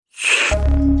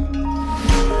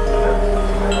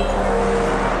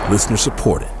Listener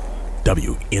supported.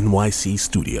 WNYC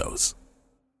Studios.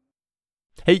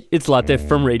 Hey, it's Latif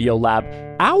from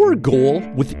Radiolab. Our goal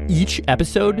with each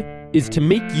episode is to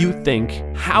make you think,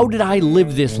 how did I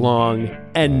live this long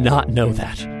and not know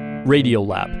that?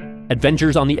 Radiolab,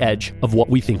 adventures on the edge of what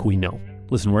we think we know.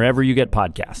 Listen wherever you get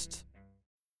podcasts.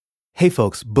 Hey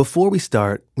folks, before we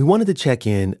start, we wanted to check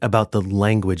in about the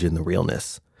language in The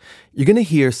Realness. You're going to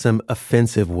hear some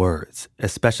offensive words,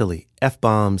 especially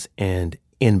F-bombs and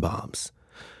N-bombs.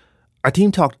 Our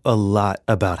team talked a lot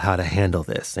about how to handle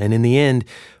this, and in the end,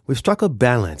 we've struck a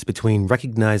balance between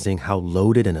recognizing how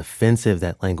loaded and offensive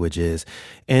that language is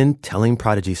and telling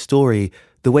Prodigy's story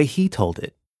the way he told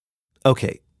it.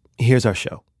 Okay, here's our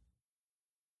show.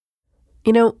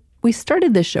 You know, we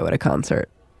started this show at a concert.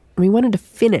 We wanted to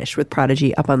finish with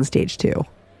Prodigy up on stage too.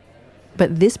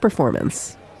 But this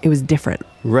performance, it was different.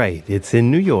 Right, it's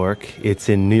in New York. It's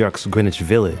in New York's Greenwich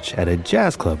Village at a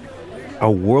jazz club. A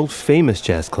world-famous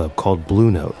jazz club called Blue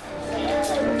Note.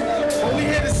 We're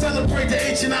here to celebrate the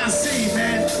HNIC,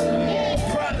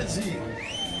 man. Prodigy.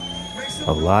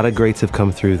 A lot of greats have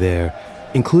come through there,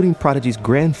 including Prodigy's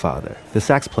grandfather, the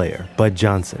sax player, Bud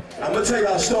Johnson. I'm gonna tell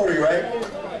y'all a story, right?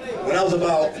 When I was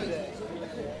about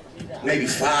maybe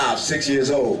 5, 6 years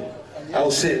old, I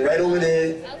was sitting right over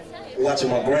there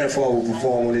watching my grandfather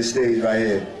perform on this stage right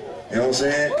here. You know what I'm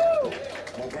saying?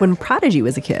 When Prodigy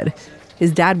was a kid,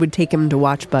 his dad would take him to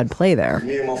watch Bud play there.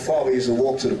 Me and my father used to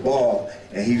walk to the bar,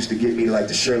 and he used to get me like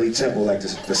the Shirley Temple, like the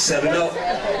 7-Up,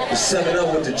 the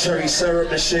 7-Up with the cherry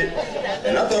syrup and shit.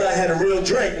 And I thought I had a real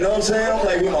drink, you know what I'm saying? I'm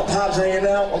like with my pops hanging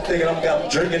out, I'm thinking I'm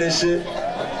drinking and shit.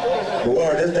 But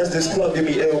word, that's this club give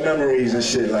me ill memories and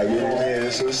shit, like, you know what I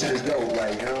mean? So this shit is dope,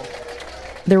 like, you know?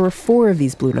 There were 4 of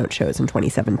these Blue Note shows in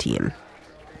 2017.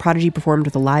 Prodigy performed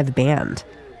with a live band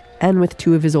and with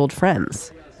 2 of his old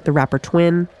friends, the rapper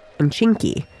Twin and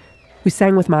Chinky, who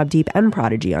sang with Mobb Deep and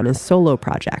Prodigy on his solo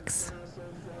projects.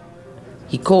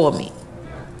 He called me,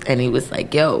 and he was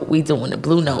like, yo, we doing the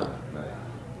Blue Note.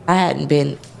 I hadn't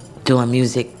been doing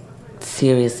music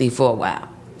seriously for a while.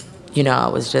 You know, I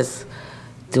was just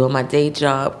doing my day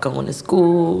job, going to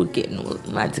school, getting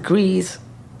my degrees.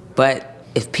 But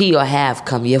if P or Have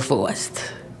come, you're forced.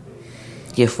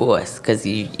 You're forced, because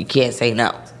you can't say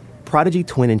no. Prodigy,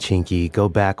 Twin, and Chinky go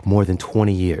back more than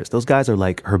 20 years. Those guys are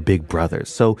like her big brothers.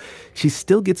 So she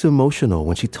still gets emotional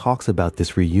when she talks about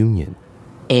this reunion.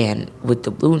 And with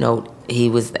the Blue Note, he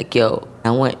was like, yo,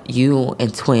 I want you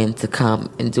and Twin to come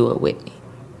and do it with me.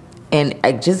 And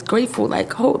I'm just grateful,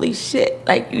 like, holy shit,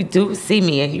 like, you do see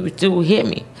me and you do hear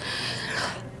me.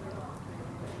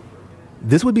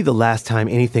 This would be the last time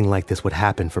anything like this would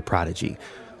happen for Prodigy,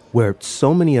 where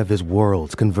so many of his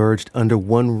worlds converged under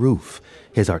one roof.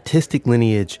 His artistic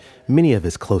lineage, many of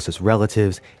his closest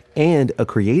relatives, and a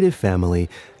creative family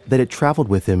that had traveled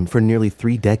with him for nearly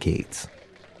 3 decades.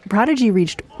 Prodigy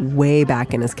reached way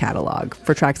back in his catalog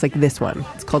for tracks like this one.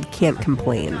 It's called Can't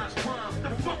Complain.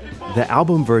 The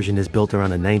album version is built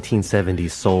around a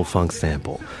 1970s soul funk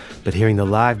sample, but hearing the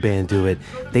live band do it,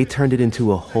 they turned it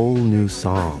into a whole new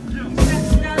song.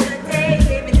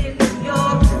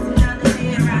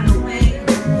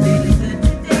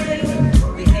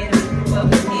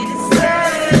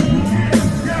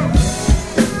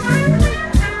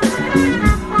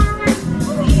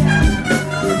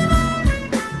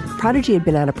 Prodigy had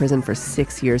been out of prison for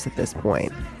 6 years at this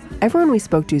point. Everyone we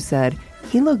spoke to said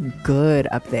he looked good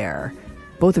up there.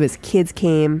 Both of his kids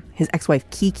came. His ex-wife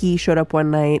Kiki showed up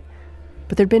one night.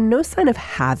 But there'd been no sign of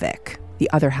Havoc, the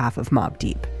other half of Mobb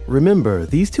Deep. Remember,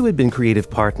 these two had been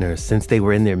creative partners since they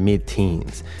were in their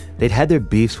mid-teens. They'd had their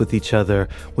beefs with each other,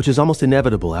 which is almost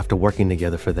inevitable after working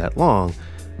together for that long.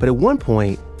 But at one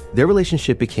point, their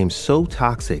relationship became so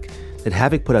toxic that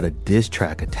Havoc put out a diss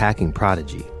track attacking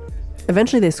Prodigy.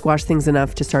 Eventually, they squashed things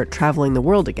enough to start traveling the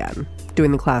world again,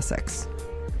 doing the classics.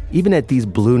 Even at these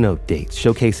Blue Note dates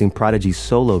showcasing Prodigy's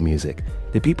solo music,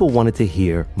 the people wanted to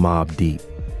hear Mobb Deep.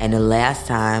 And the last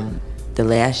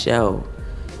show,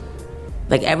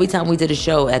 like every time we did a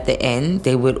show at the end,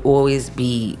 they would always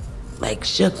be like,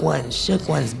 shook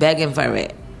ones, begging for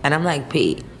it. And I'm like,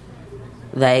 P,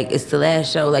 like, it's the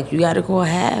last show, like, you gotta go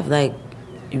have, like,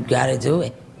 you gotta do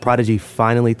it. Prodigy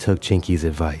finally took Chinky's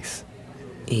advice.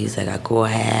 He's like, I go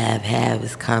have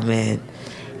is coming.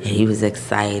 And he was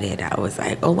excited. I was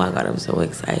like, oh my God, I'm so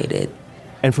excited.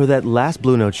 And for that last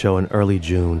Blue Note show in early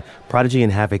June, Prodigy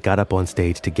and Havoc got up on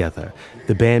stage together.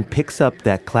 The band picks up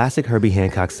that classic Herbie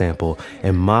Hancock sample,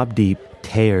 and Mobb Deep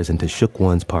tears into Shook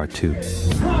Ones Part 2.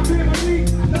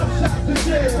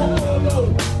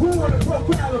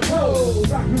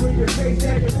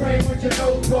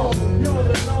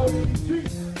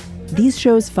 these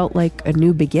shows felt like a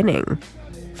new beginning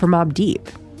for Mobb Deep,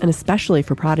 and especially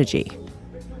for Prodigy.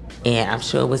 And I'm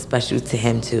sure it was special to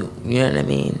him too, you know what I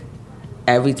mean?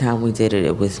 Every time we did it,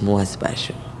 it was more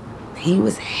special. He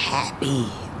was happy,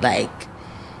 like,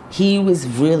 he was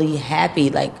really happy.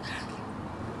 Like,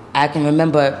 I can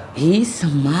remember he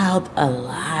smiled a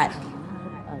lot.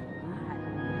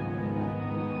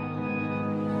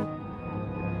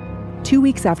 2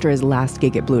 weeks after his last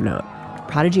gig at Blue Note,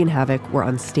 Prodigy and Havoc were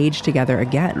on stage together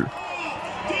again.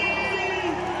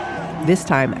 This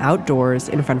time outdoors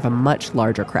in front of a much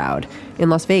larger crowd in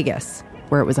Las Vegas,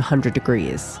 where it was 100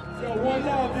 degrees.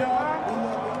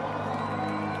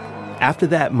 After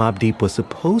that, Mobb Deep was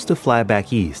supposed to fly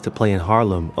back east to play in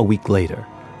Harlem a week later,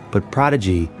 but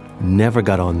Prodigy never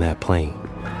got on that plane.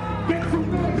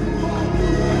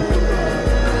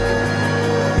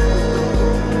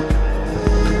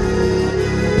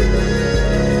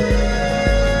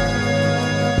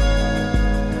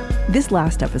 This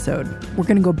last episode, we're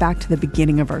going to go back to the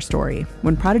beginning of our story,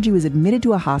 when Prodigy was admitted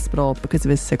to a hospital because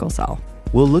of his sickle cell.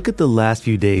 We'll look at the last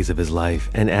few days of his life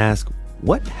and ask,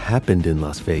 what happened in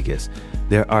Las Vegas?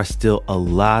 There are still a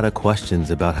lot of questions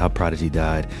about how Prodigy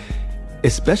died,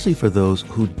 especially for those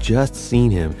who just seen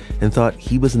him and thought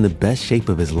he was in the best shape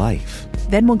of his life.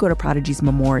 Then we'll go to Prodigy's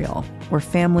memorial, where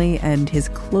family and his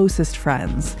closest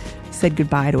friends said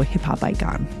goodbye to a hip-hop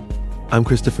icon. I'm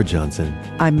Christopher Johnson.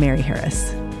 I'm Mary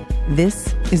Harris.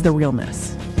 This is The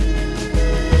Realness.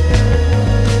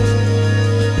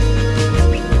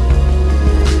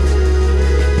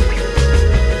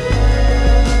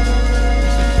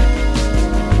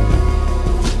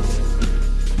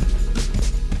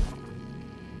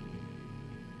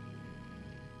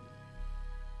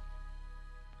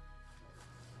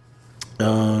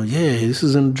 This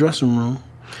is in the dressing room,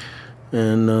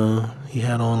 and he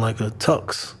had on like a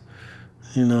tux.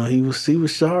 You know, he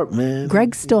was sharp, man.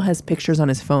 Greg still has pictures on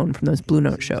his phone from those Blue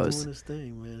Note shows.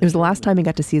 It was the last time he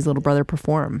got to see his little brother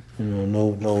perform. You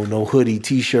know, no hoodie,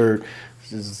 t-shirt,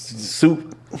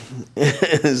 suit,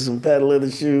 some patent leather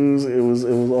shoes. It was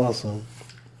awesome.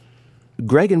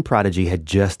 Greg and Prodigy had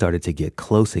just started to get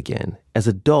close again. As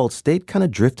adults, they'd kind of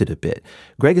drifted a bit.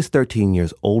 Greg is 13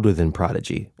 years older than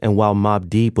Prodigy, and while Mobb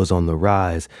Deep was on the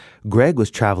rise, Greg was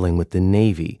traveling with the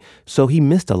Navy, so he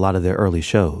missed a lot of their early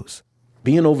shows.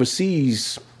 Being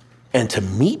overseas and to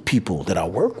meet people that I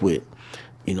work with,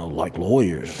 you know, like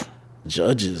lawyers,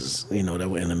 judges, you know, that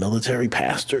were in the military,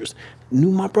 pastors,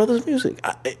 knew my brother's music.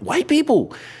 White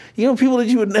people, you know, people that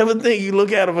you would never think. You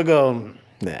look at them and go,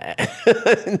 nah,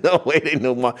 no way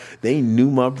they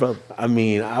knew my brother. I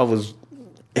mean,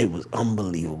 it was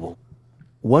unbelievable.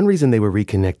 One reason they were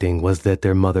reconnecting was that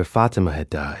their mother Fatima had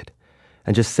died.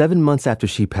 And just 7 months after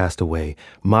she passed away,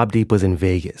 Mobb Deep was in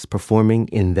Vegas performing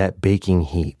in that baking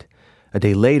heat. A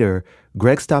day later,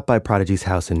 Greg stopped by Prodigy's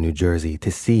house in New Jersey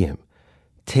to see him.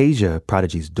 Tasia,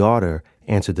 Prodigy's daughter,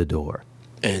 answered the door.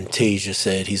 And Tasia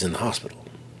said he's in the hospital.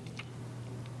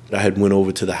 I had went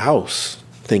over to the house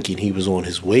thinking he was on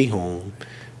his way home,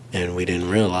 and we didn't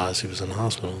realize he was in the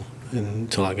hospital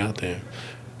until I got there.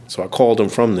 So I called him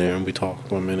from there, and we talked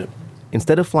for a minute.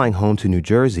 Instead of flying home to New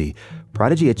Jersey,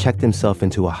 Prodigy had checked himself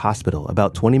into a hospital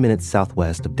about 20 minutes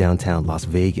southwest of downtown Las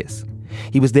Vegas.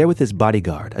 He was there with his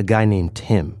bodyguard, a guy named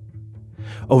Tim.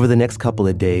 Over the next couple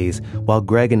of days, while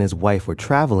Greg and his wife were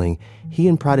traveling, he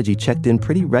and Prodigy checked in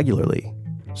pretty regularly.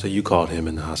 So you called him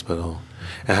in the hospital.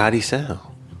 And how'd he sound?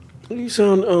 He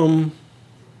sound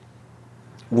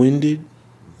winded,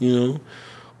 you know.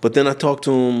 But then I talked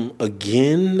to him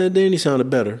again that day, and he sounded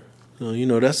better. You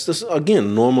know, that's just,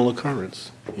 again, normal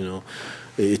occurrence. You know,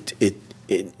 it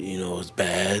you know, it's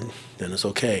bad, then it's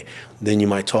okay. Then you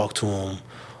might talk to him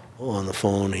on the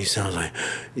phone, and he sounds like,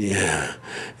 yeah,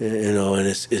 you know, and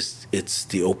it's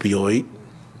the opioid,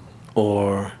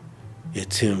 or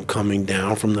it's him coming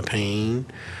down from the pain,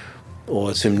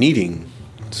 or it's him needing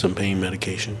some pain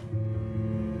medication.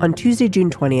 On Tuesday, June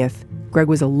 20th, Greg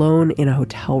was alone in a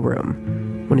hotel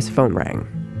room when his phone rang.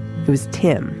 It was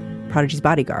Tim, Prodigy's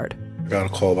bodyguard. I got a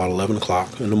call about 11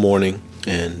 o'clock in the morning,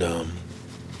 and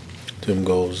Tim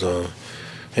goes,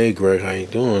 hey, Greg, how you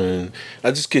doing? And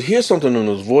I just could hear something in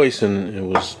his voice, and it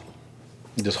was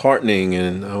disheartening,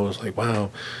 and I was like,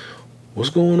 wow, what's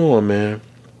going on, man?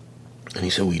 And he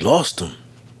said, we lost him.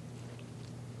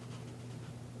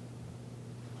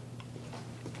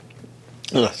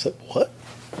 And I said, what?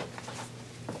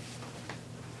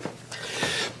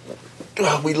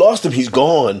 We lost him, he's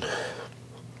gone.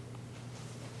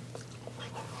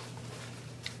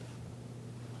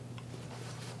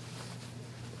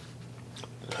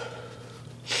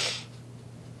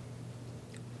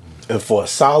 And for a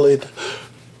solid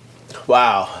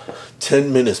Wow.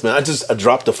 10 minutes, man. I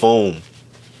dropped the phone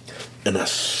and I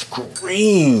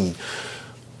screamed.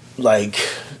 Like,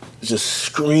 just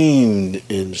screamed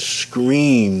and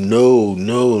screamed. No,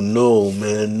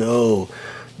 man. No.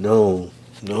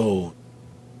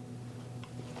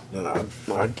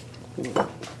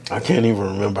 I can't even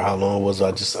remember how long it was.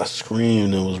 I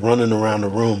screamed and was running around the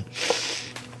room.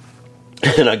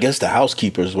 And I guess the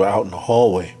housekeepers were out in the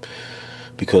hallway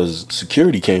because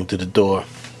security came to the door.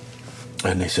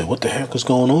 And they said, what the heck is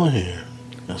going on here?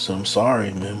 I said, I'm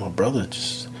sorry, man. My brother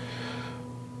just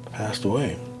passed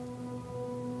away.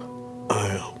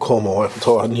 I called my wife and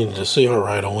told her I needed to see her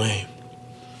right away.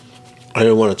 I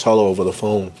didn't want to tell her over the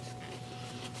phone.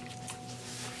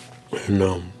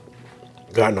 And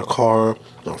got in a car.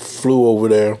 I flew over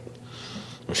there.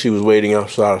 And she was waiting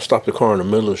outside. I stopped the car in the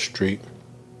middle of the street.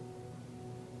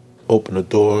 Opened the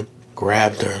door.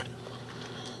 Grabbed her.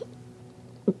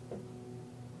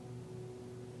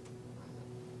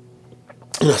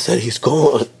 And I said, he's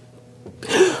gone.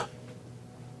 I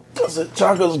said,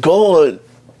 Chaka's gone.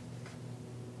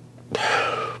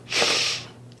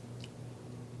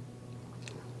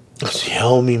 She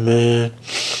held me, man.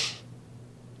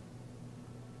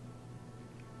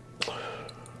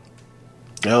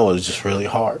 That was just really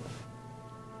hard.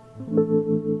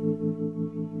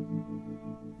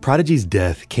 Prodigy's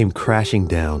death came crashing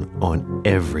down on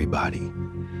everybody.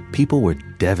 People were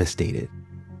devastated,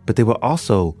 but they were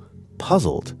also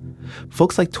puzzled.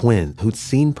 Folks like Twin, who'd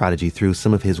seen Prodigy through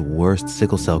some of his worst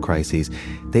sickle cell crises,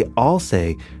 they all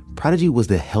say Prodigy was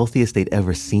the healthiest they'd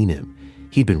ever seen him.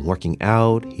 He'd been working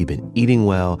out, he'd been eating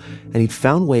well, and he'd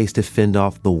found ways to fend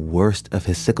off the worst of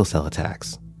his sickle cell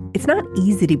attacks. It's not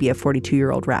easy to be a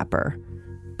 42-year-old rapper.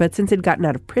 But since he'd gotten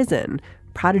out of prison,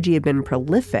 Prodigy had been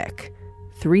prolific.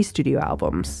 3 studio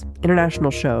albums,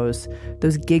 international shows,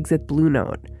 those gigs at Blue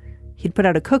Note. He'd put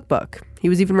out a cookbook. He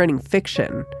was even writing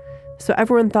fiction. So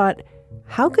everyone thought,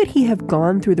 how could he have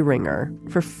gone through the ringer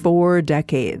for 4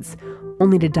 decades,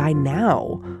 only to die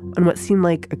now on what seemed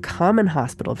like a common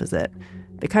hospital visit,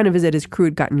 the kind of visit his crew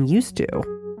had gotten used to?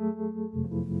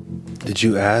 Did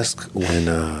you ask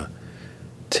when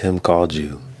Tim called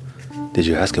you? Did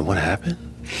you ask him what happened?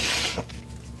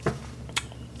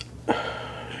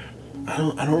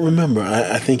 I don't remember.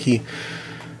 I think he's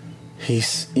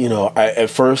at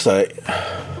first it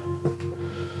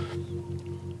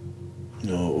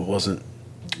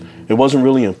wasn't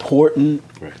really important.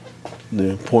 Right. The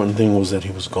important thing was that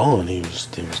he was gone. He was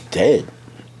dead.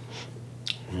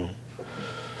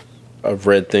 I've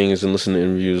read things and listened to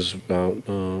interviews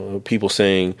about people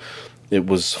saying it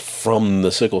was from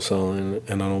the sickle cell, and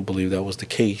I don't believe that was the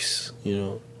case.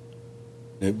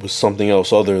 It was something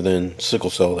else other than sickle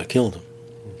cell that killed him.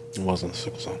 It wasn't the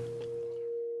sickle cell.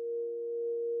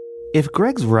 If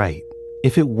Greg's right,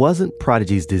 if it wasn't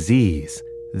Prodigy's disease,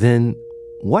 then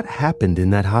what happened in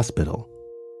that hospital?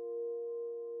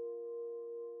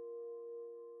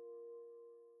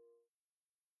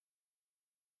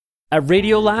 At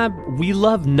Radiolab, we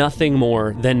love nothing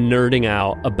more than nerding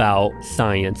out about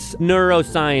science,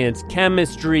 neuroscience,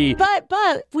 chemistry.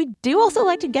 But we do also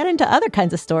like to get into other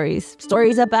kinds of stories.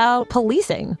 Stories about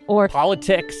policing or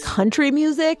politics, country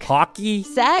music, hockey,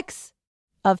 sex,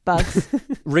 of bugs.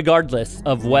 Regardless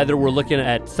of whether we're looking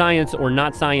at science or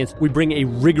not science, we bring a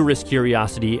rigorous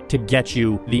curiosity to get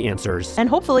you the answers. And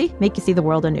hopefully make you see the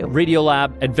world anew.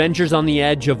 Radiolab, adventures on the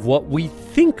edge of what we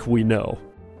think we know.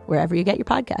 Wherever you get your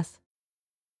podcasts.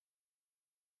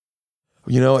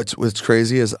 What's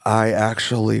crazy is I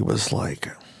actually was like,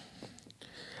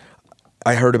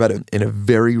 I heard about it in a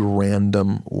very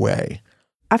random way.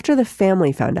 After the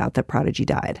family found out that Prodigy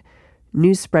died,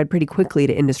 news spread pretty quickly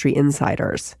to industry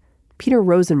insiders. Peter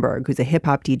Rosenberg, who's a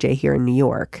hip-hop DJ here in New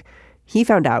York, he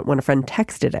found out when a friend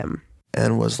texted him.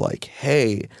 And was like,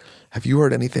 hey, have you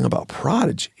heard anything about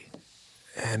Prodigy?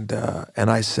 And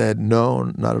I said,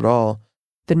 no, not at all.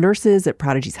 The nurses at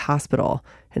Prodigy's hospital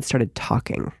had started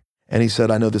talking. And he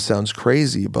said, I know this sounds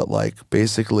crazy, but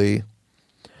basically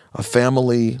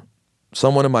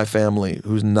someone in my family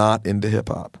who's not into hip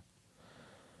hop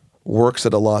works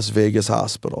at a Las Vegas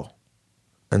hospital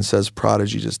and says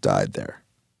Prodigy just died there.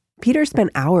 Peter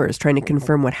spent hours trying to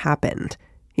confirm what happened.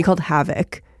 He called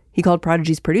Havoc. He called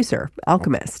Prodigy's producer,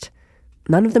 Alchemist.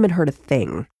 None of them had heard a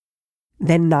thing.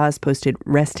 Then Nas posted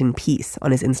 "Rest in Peace"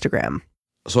 on his Instagram.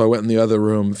 So I went in the other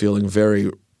room feeling very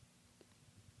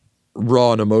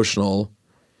raw and emotional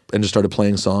and just started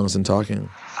playing songs and talking.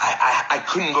 I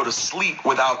couldn't go to sleep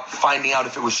without finding out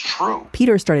if it was true.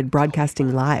 Peter started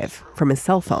broadcasting live from his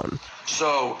cell phone.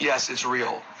 So, yes, it's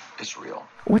real. It's real.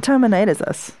 What time of night is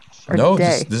this? Or no,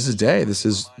 day? This is day. This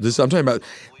I'm talking about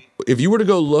If you were to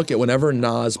go look at whenever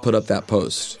Nas put up that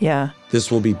post,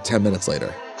 this will be 10 minutes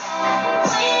later.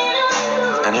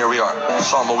 And here we are.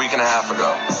 Saw him a week and a half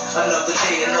ago.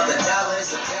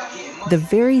 The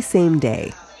very same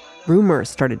day, rumors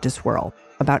started to swirl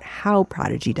about how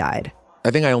Prodigy died.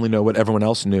 I think I only know what everyone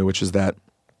else knew, which is that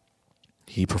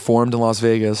he performed in Las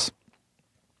Vegas.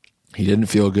 He didn't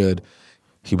feel good.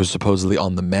 He was supposedly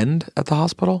on the mend at the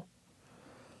hospital.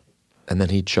 And then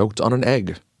he choked on an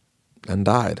egg and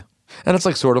died. And it's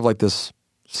like sort of like this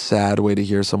sad way to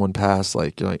hear someone pass.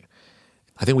 Like, you're like,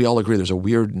 I think we all agree there's a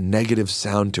weird negative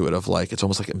sound to it of like, it's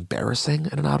almost like embarrassing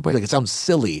in an odd way. Like it sounds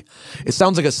silly. It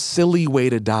sounds like a silly way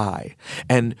to die.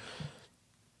 And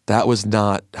that was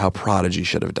not how Prodigy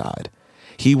should have died.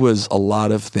 He was a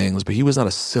lot of things, but he was not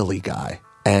a silly guy.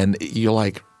 And you're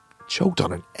like, choked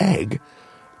on an egg?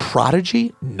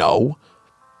 Prodigy? No.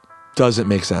 Doesn't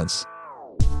make sense.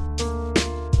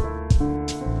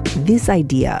 This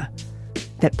idea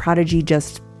that Prodigy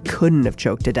just couldn't have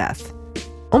choked to death.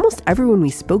 Almost everyone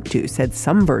we spoke to said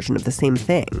some version of the same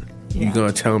thing. You're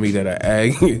going to tell me that an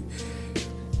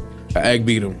egg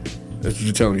beat him. That's what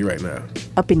you're telling me right now.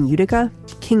 Up in Utica,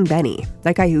 King Benny,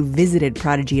 that guy who visited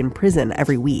Prodigy in prison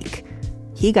every week,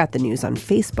 he got the news on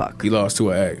Facebook. He lost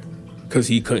to an egg because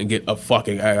he couldn't get a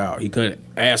fucking egg out. He couldn't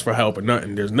ask for help or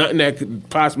nothing. There's nothing that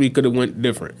could have went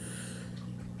different.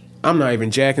 I'm not even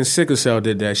jacking. Sickle Cell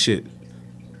did that shit.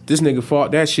 This nigga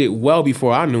fought that shit well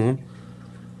before I knew him.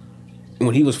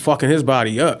 When he was fucking his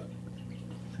body up.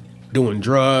 Doing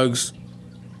drugs.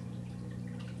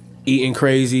 Eating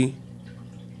crazy.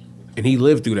 And he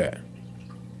lived through that.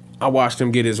 I watched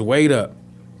him get his weight up.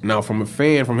 Now from a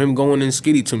fan, from him going in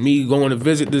skitty to me going to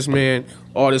visit this man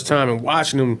all this time and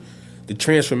watching him, the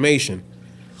transformation.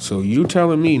 So you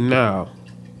telling me now,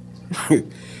 get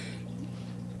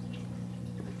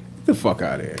the fuck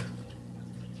out of here.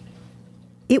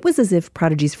 It was as if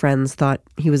Prodigy's friends thought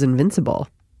he was invincible.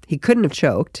 He couldn't have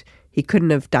choked. He couldn't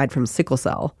have died from sickle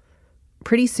cell.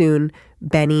 Pretty soon,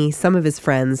 Benny, some of his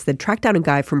friends, they'd tracked down a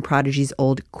guy from Prodigy's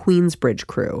old Queensbridge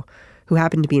crew who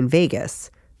happened to be in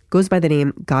Vegas. Goes by the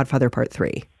name Godfather Part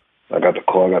 3. I got the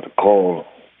call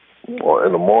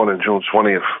in the morning, June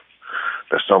 20th,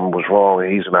 that something was wrong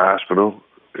and he's in the hospital.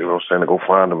 You know what I'm saying, to go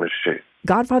find him and shit.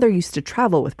 Godfather used to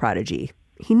travel with Prodigy.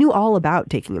 He knew all about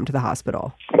taking him to the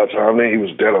hospital. By the time then, he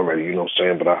was dead already, you know what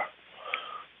I'm saying?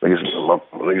 But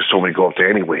niggas told me to go up there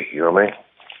anyway, you know what I mean?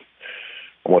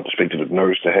 I wanted to speak to the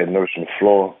nurse, the head nurse on the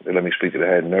floor. They let me speak to the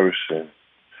head nurse, and,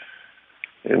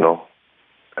 you know,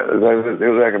 they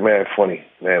was acting mad funny,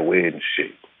 mad weird and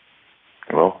shit,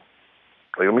 you know?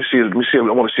 Like, let me see, I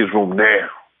want to see his room now,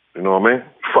 you know what I mean?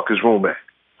 Fuck his room back.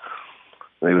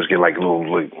 And he was getting like a little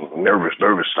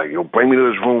nervous, like, yo, bring me to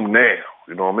his room now,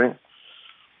 you know what I mean?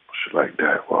 Shit like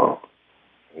that. Well,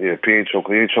 yeah, he ain't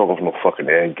choking from no fucking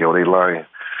egg, yo. They lying.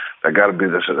 That gotta be.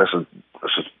 That's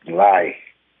a lie.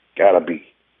 Gotta be.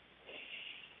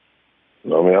 You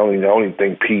know what I mean? I only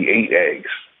think P ate eggs.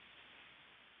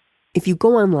 If you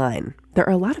go online, there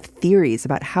are a lot of theories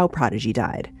about how Prodigy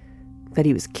died. That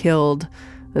he was killed,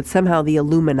 that somehow the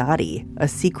Illuminati, a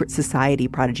secret society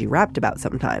Prodigy rapped about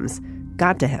sometimes,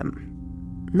 got to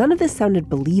him. None of this sounded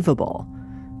believable,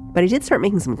 but I did start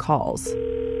making some calls.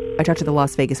 I talked to the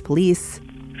Las Vegas police.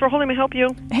 For holding, may I help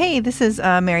you? Hey, this is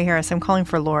Mary Harris. I'm calling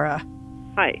for Laura.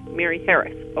 Hi, Mary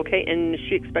Harris. Okay, and is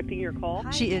she expecting your call?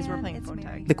 She is. We're playing phone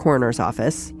tag. The coroner's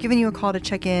office. Giving you a call to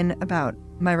check in about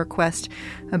my request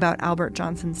about Albert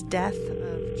Johnson's death.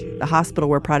 The hospital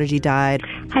where Prodigy died.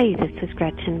 Hi, this is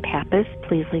Gretchen Pappas.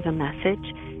 Please leave a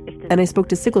message. And I spoke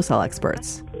to sickle cell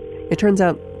experts. It turns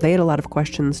out they had a lot of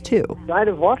questions, too. Died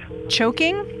of what?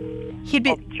 Choking? He'd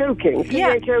be... choking?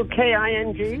 Yeah.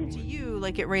 C-H-O-K-I-N-G? To you,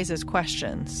 like, it raises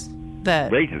questions.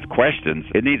 Raises questions?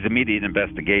 It needs immediate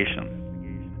investigation.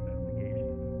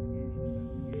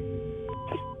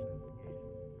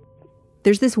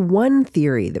 There's this one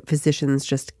theory that physicians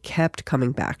just kept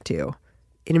coming back to.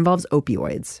 It involves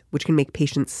opioids, which can make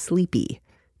patients sleepy.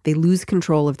 They lose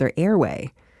control of their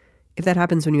airway. If that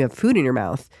happens when you have food in your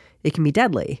mouth, it can be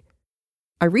deadly.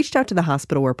 I reached out to the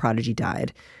hospital where Prodigy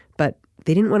died, but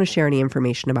they didn't want to share any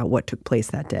information about what took place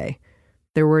that day.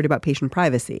 They were worried about patient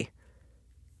privacy.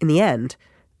 In the end,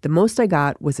 the most I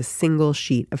got was a single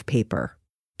sheet of paper,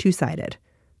 two-sided,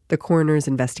 the coroner's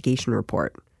investigation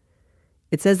report.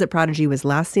 It says that Prodigy was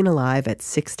last seen alive at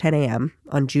 6:10 a.m.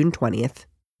 on June 20th,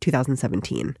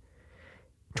 2017.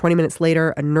 20 minutes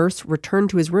later, a nurse returned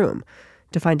to his room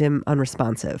to find him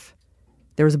unresponsive.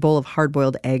 There was a bowl of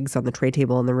hard-boiled eggs on the tray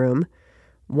table in the room.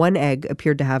 One egg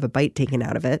appeared to have a bite taken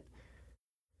out of it.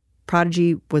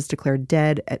 Prodigy was declared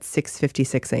dead at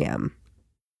 6:56 a.m.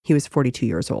 He was 42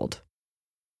 years old.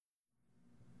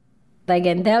 I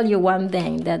can tell you one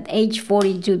thing, that age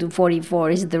 42 to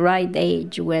 44 is the right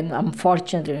age when,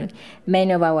 unfortunately,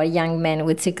 many of our young men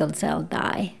with sickle cell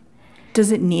die.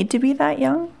 Does it need to be that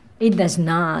young? It does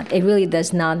not. It really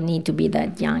does not need to be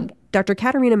that young. Dr.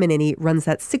 Katerina Menini runs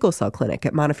that sickle cell clinic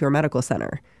at Montefiore Medical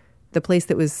Center, the place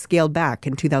that was scaled back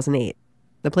in 2008,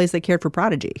 the place that cared for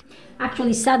Prodigy.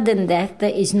 Actually, sudden death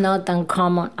is not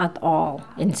uncommon at all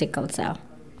in sickle cell.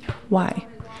 Why?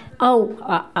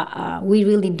 We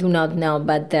really do not know,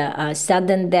 but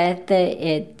sudden death,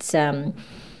 it's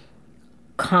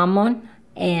common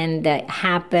and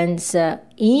happens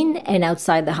in and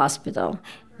outside the hospital.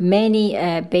 Many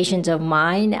patients of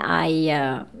mine,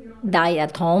 die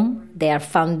at home. They are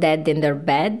found dead in their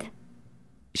bed.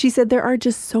 She said there are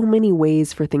just so many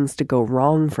ways for things to go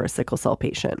wrong for a sickle cell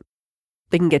patient.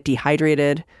 They can get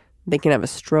dehydrated, they can have a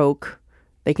stroke,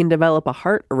 they can develop a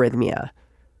heart arrhythmia.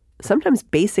 Sometimes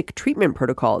basic treatment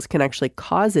protocols can actually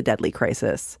cause a deadly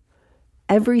crisis.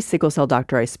 Every sickle cell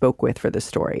doctor I spoke with for this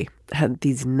story had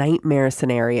these nightmare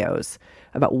scenarios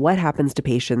about what happens to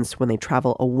patients when they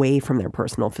travel away from their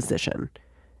personal physician,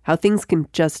 how things can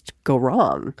just go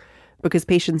wrong because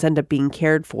patients end up being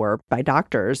cared for by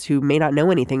doctors who may not know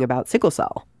anything about sickle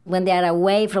cell. When they are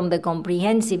away from the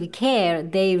comprehensive care,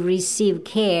 they receive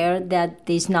care that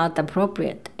is not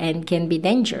appropriate and can be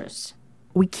dangerous.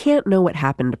 We can't know what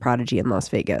happened to Prodigy in Las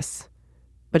Vegas,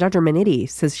 but Dr. Menini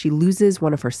says she loses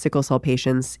one of her sickle cell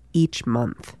patients each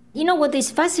month. You know what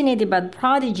is fascinating about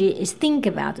Prodigy is, think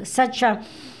about it, such a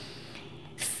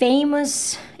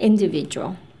famous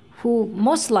individual who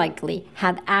most likely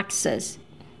had access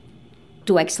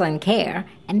to excellent care.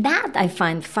 And that I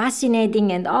find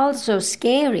fascinating and also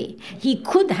scary. He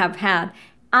could have had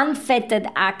unfettered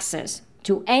access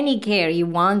to any care he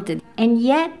wanted, and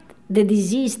yet the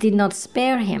disease did not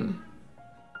spare him.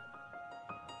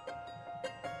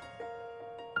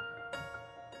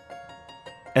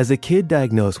 As a kid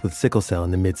diagnosed with sickle cell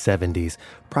in the mid-'70s,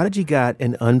 Prodigy got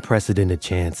an unprecedented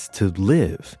chance to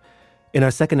live. In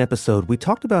our second episode, we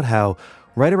talked about how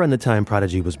right around the time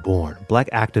Prodigy was born, Black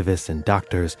activists and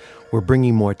doctors were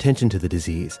bringing more attention to the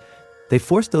disease. They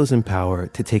forced those in power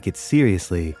to take it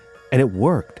seriously, and it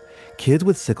worked. Kids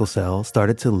with sickle cell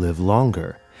started to live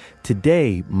longer.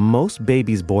 Today, most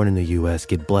babies born in the U.S.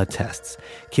 get blood tests.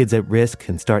 Kids at risk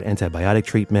can start antibiotic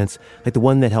treatments, like the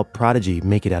one that helped Prodigy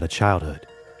make it out of childhood.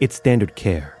 It's standard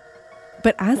care.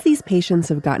 But as these patients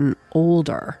have gotten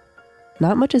older,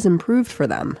 not much has improved for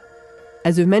them.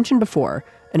 As we've mentioned before,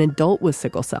 an adult with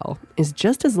sickle cell is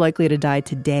just as likely to die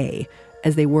today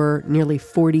as they were nearly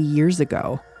 40 years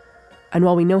ago. And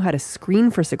while we know how to screen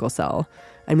for sickle cell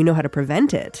and we know how to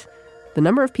prevent it, the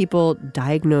number of people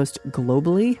diagnosed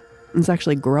globally is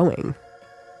actually growing.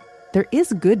 There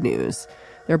is good news.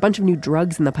 There are a bunch of new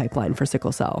drugs in the pipeline for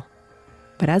sickle cell.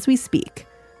 But as we speak,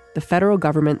 the federal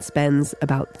government spends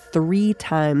about 3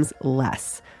 times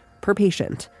less per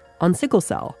patient on sickle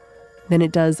cell than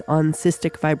it does on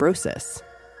cystic fibrosis,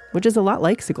 which is a lot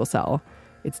like sickle cell.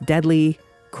 It's deadly,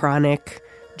 chronic,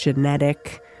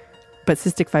 genetic, but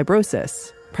cystic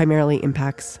fibrosis primarily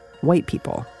impacts white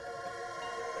people.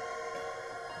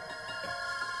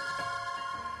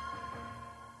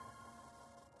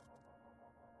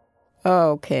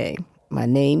 Okay, my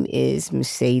name is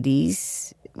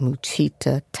Mercedes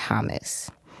Muchita Thomas,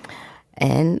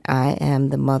 and I am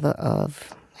the mother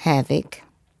of Havoc,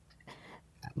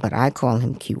 but I call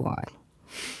him Kiwan.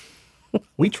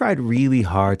 We tried really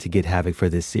hard to get Havoc for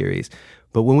this series,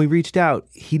 but when we reached out,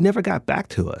 he never got back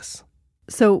to us.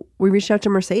 So we reached out to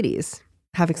Mercedes,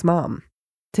 Havoc's mom.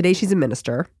 Today she's a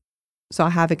minister. Saw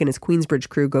Havoc and his Queensbridge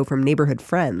crew go from neighborhood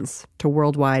friends to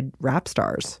worldwide rap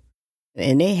stars.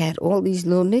 And they had all these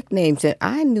little nicknames that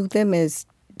I knew them as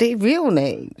their real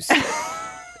names.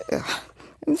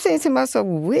 I'm saying to myself,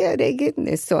 where are they getting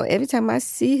this? So every time I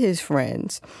see his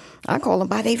friends, I call them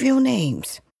by their real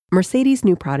names. Mercedes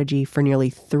knew Prodigy for nearly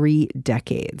 3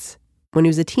 decades. When he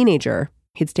was a teenager,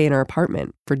 he'd stay in her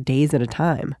apartment for days at a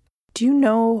time. Do you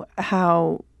know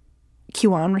how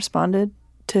Kiwan responded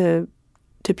to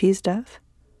P's death?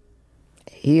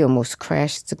 He almost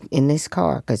crashed in his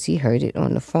car because he heard it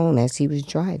on the phone as he was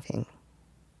driving.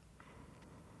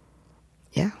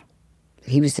 Yeah,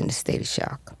 he was in a state of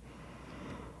shock.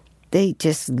 He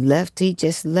just left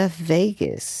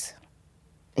Vegas,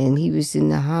 and he was in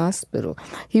the hospital.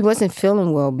 He wasn't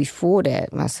feeling well before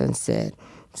that, my son said.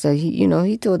 So,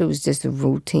 he thought it was just a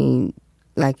routine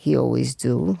like he always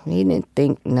do. He didn't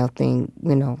think nothing,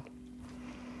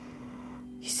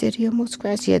 He said he almost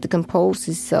crashed. He had to compose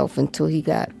himself until he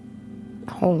got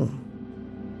home.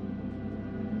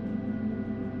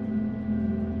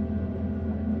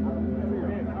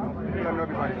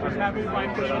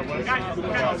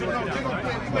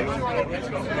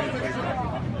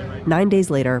 9 days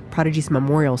later, Prodigy's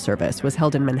memorial service was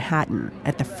held in Manhattan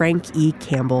at the Frank E.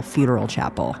 Campbell Funeral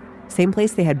Chapel, same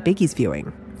place they had Biggie's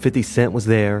viewing. 50 Cent was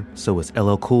there, so was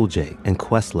LL Cool J and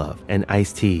Questlove and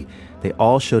Ice-T. They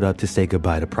all showed up to say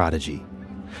goodbye to Prodigy.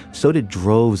 So did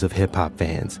droves of hip-hop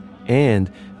fans,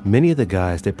 and many of the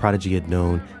guys that Prodigy had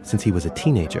known since he was a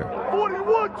teenager.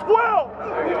 4112!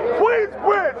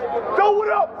 Queensbridge! Throw it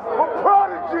up for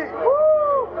Prodigy!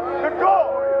 Woo! The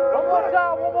goal! One more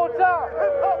time!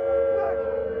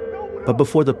 But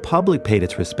before the public paid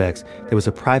its respects, there was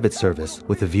a private service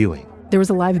with a viewing. There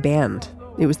was a live band.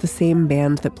 It was the same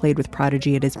band that played with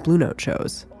Prodigy at his Blue Note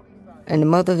shows. And the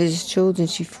mother of his children,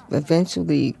 she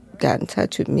eventually got in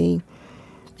touch with me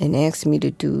and asked me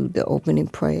to do the opening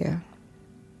prayer.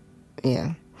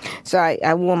 Yeah. So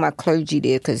I wore my clergy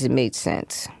there because it made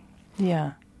sense.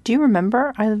 Yeah. Do you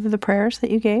remember either of the prayers that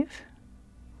you gave?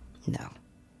 No.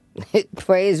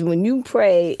 Prayers, when you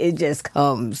pray, it just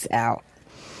comes out.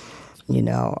 You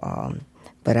know,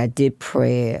 but I did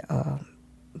pray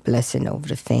blessing over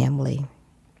the family.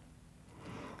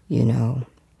 You know,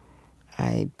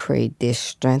 I prayed their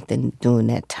strength during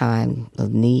that time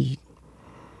of need.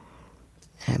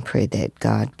 And I prayed that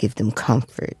God give them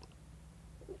comfort.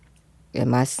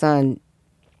 And my son,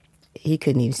 he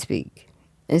couldn't even speak.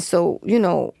 And so, you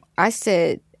know, I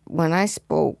said, when I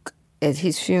spoke at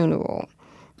his funeral,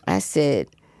 I said,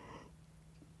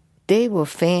 they were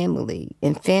family,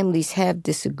 and families have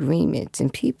disagreements,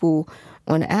 and people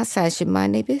on the outside should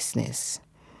mind their business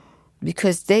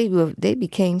because they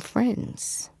became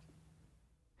friends.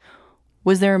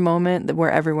 Was there a moment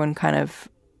where everyone kind of,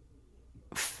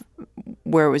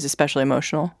 where it was especially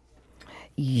emotional?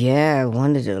 Yeah,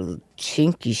 one of the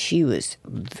Chinky,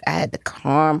 I had to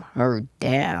calm her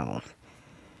down.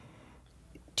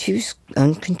 She was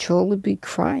uncontrollably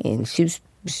crying. She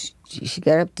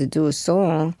got up to do a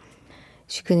song.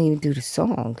 She couldn't even do the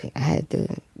song. I had to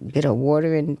get her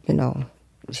water and, you know,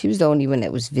 she was the only one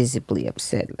that was visibly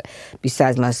upset.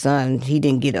 Besides my son, he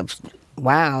didn't get up.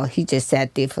 Wow, he just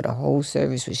sat there for the whole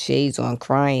service with shades on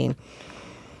crying.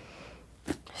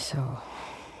 So,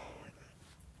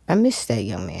 I miss that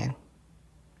young man.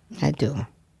 I do.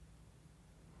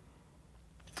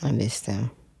 I miss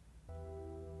him.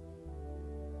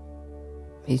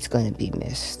 He's going to be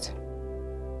missed.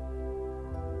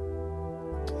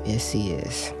 Yes, he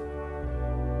is.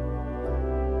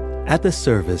 At the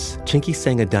service, Chinky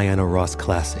sang a Diana Ross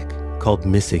classic called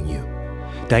Missing You.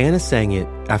 Diana sang it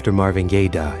after Marvin Gaye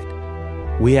died.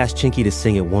 We asked Chinky to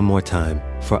sing it one more time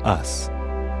for us.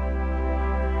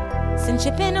 Since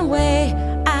you've been away,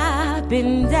 I've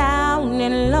been down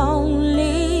and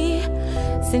lonely.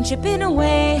 Since you've been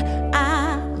away,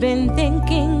 I've been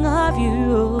thinking of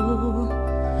you.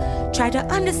 Try to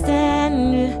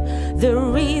understand the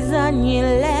reason you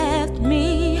left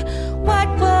me. What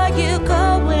were you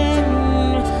going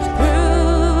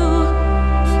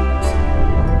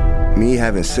through? Me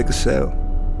having sickle cell,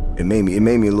 it made me a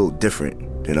little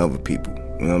different than other people.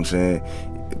 You know what I'm saying?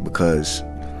 Because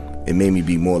it made me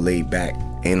be more laid back,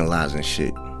 analyzing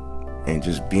shit, and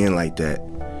just being like that.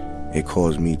 It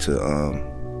caused me to,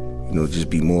 just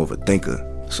be more of a thinker.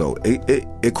 So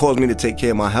it caused me to take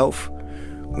care of my health.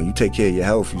 When you take care of your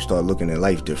health, you start looking at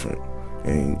life different,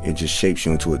 and it just shapes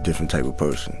you into a different type of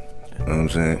person. You know what I'm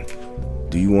saying?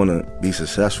 Do you want to be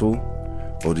successful,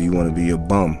 or do you want to be a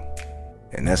bum?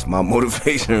 And that's my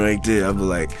motivation right there. I be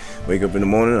like, wake up in the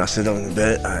morning, I sit down in the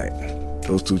bed, all right,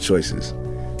 those two choices,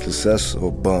 success or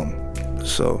bum.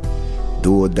 So,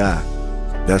 do or die.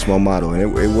 That's my motto, and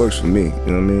it works for me, you know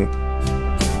what I mean?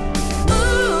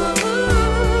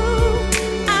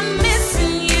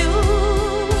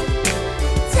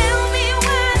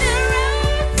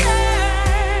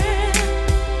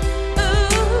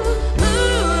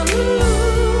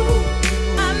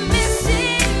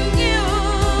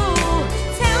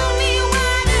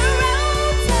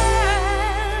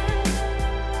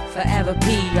 Forever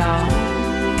P, y'all.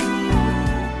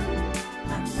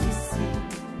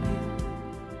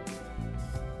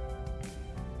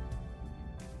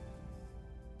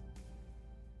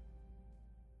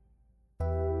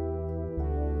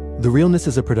 The Realness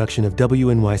is a production of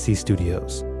WNYC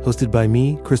Studios, hosted by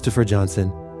me, Christopher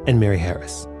Johnson, and Mary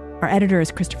Harris. Our editor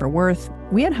is Christopher Worth.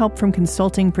 We had help from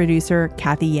consulting producer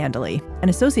Kathy Yandeli and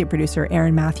associate producer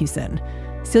Aaron Mathewson.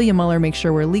 Celia Muller makes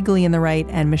sure we're legally in the right,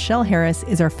 and Michelle Harris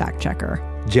is our fact checker.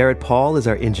 Jared Paul is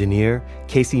our engineer.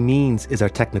 Casey Means is our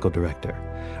technical director.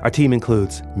 Our team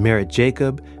includes Merritt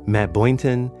Jacob, Matt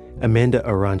Boynton, Amanda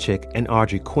Aronchik, and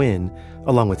Audrey Quinn,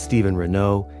 along with Stephen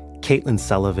Renaud, Caitlin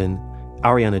Sullivan,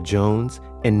 Ariana Jones,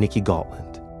 and Nikki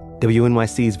Galtland.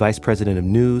 WNYC's Vice President of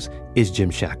News is Jim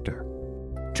Schachter.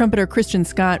 Trumpeter Christian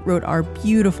Scott wrote our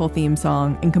beautiful theme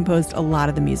song and composed a lot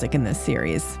of the music in this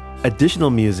series. Additional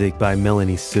music by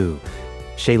Melanie Sue.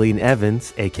 Shailene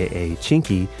Evans, a.k.a.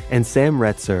 Chinky, and Sam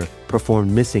Retzer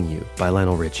performed Missing You by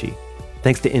Lionel Richie.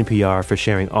 Thanks to NPR for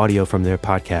sharing audio from their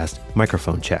podcast,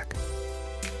 Microphone Check.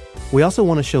 We also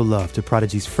want to show love to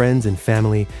Prodigy's friends and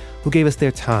family who gave us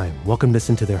their time, welcomed us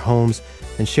into their homes,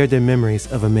 and shared their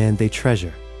memories of a man they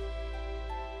treasure.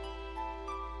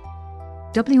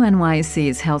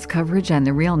 WNYC's health coverage and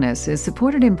the realness is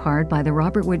supported in part by the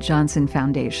Robert Wood Johnson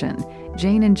Foundation,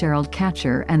 Jane and Gerald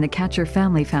Katcher and the Katcher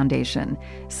Family Foundation,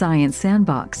 Science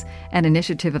Sandbox, an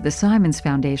initiative of the Simons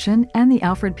Foundation and the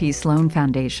Alfred P. Sloan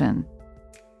Foundation.